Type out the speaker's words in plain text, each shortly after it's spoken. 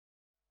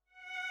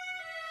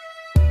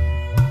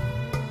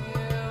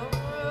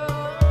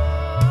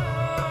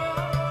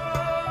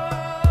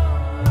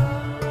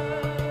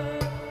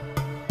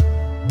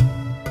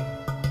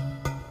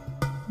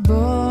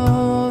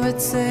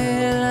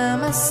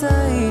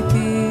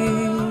אמיתי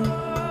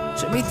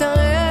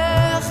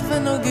שמתארך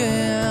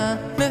ונוגע,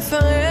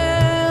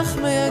 מפרח,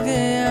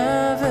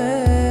 מייגע,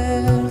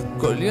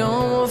 וכל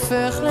יום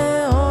הופך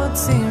לעוד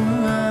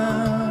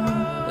סימן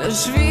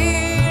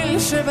לשביל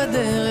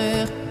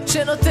שבדרך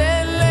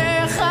שנותן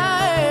לך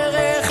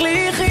ערך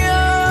לחיות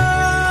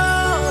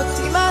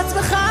עם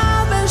עצמך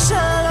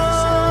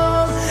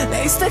בשלום,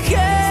 להסתכל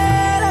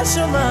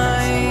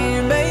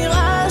לשמיים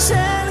ביראה של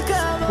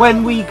כבוד.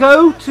 When we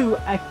go to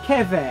a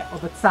kever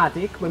of a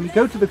tzaddik, when we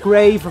go to the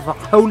grave of a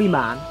holy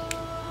man,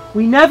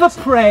 we never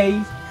pray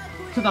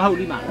to the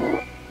holy man.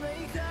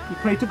 We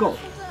pray to God.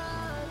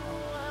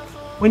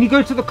 When you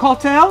go to the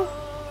kotel,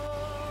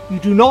 you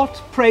do not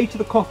pray to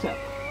the kotel.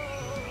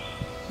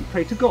 You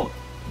pray to God.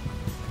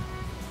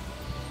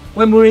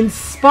 When we're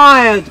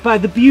inspired by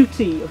the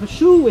beauty of a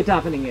shul we're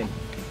davening in,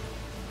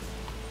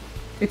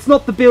 it's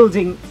not the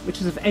building which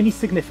is of any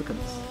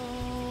significance.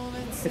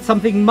 It's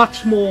something much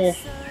more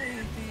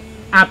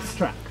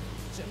abstract.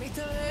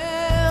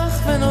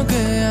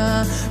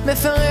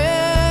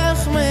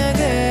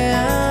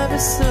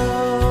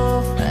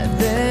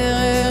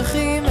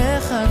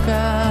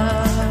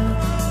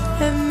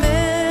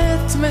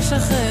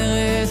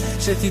 משחררת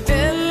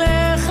שתיתן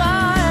לך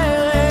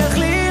ערך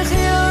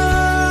לחיות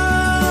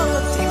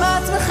עם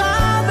עצמך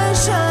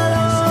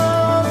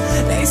בשלום,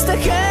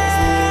 להסתכל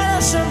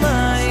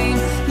לשמיים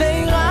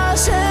ביראה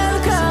של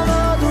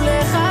כבוד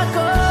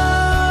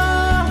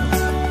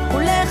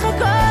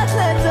ולחכות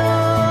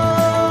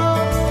לדור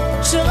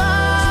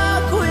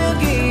שרק הוא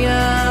יגיע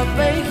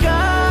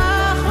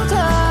ויקח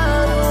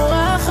אותנו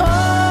רחוק.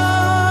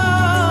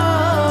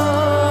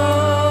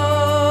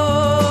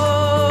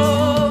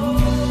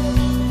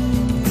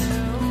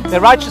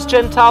 They're righteous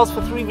Gentiles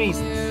for three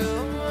reasons.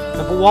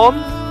 Number one,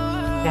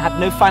 they had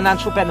no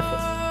financial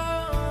benefit.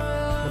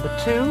 Number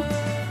two,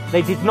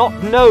 they did not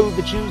know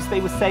the Jews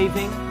they were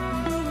saving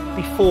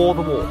before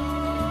the war.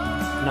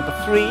 Number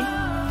three,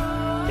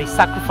 they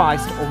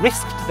sacrificed or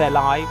risked their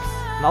lives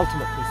and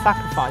ultimately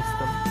sacrificed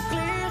them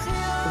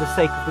for the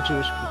sake of the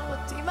Jewish people.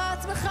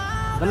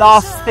 The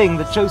last thing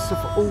that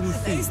Joseph always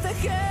sees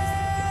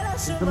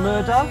is the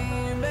murder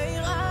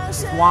of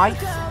his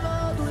wife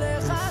and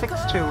his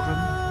 6 children,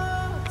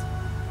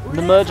 and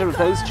the murder of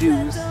those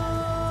Jews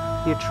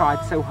he had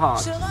tried so hard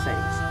to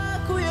save.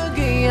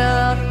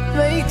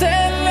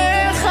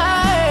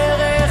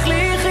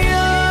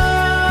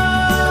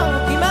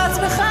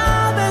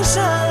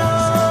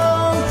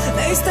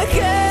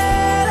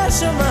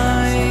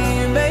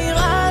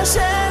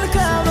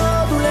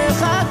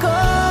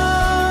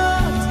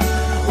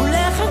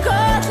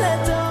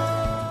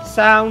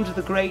 Sound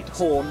the great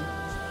horn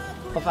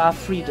of our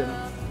freedom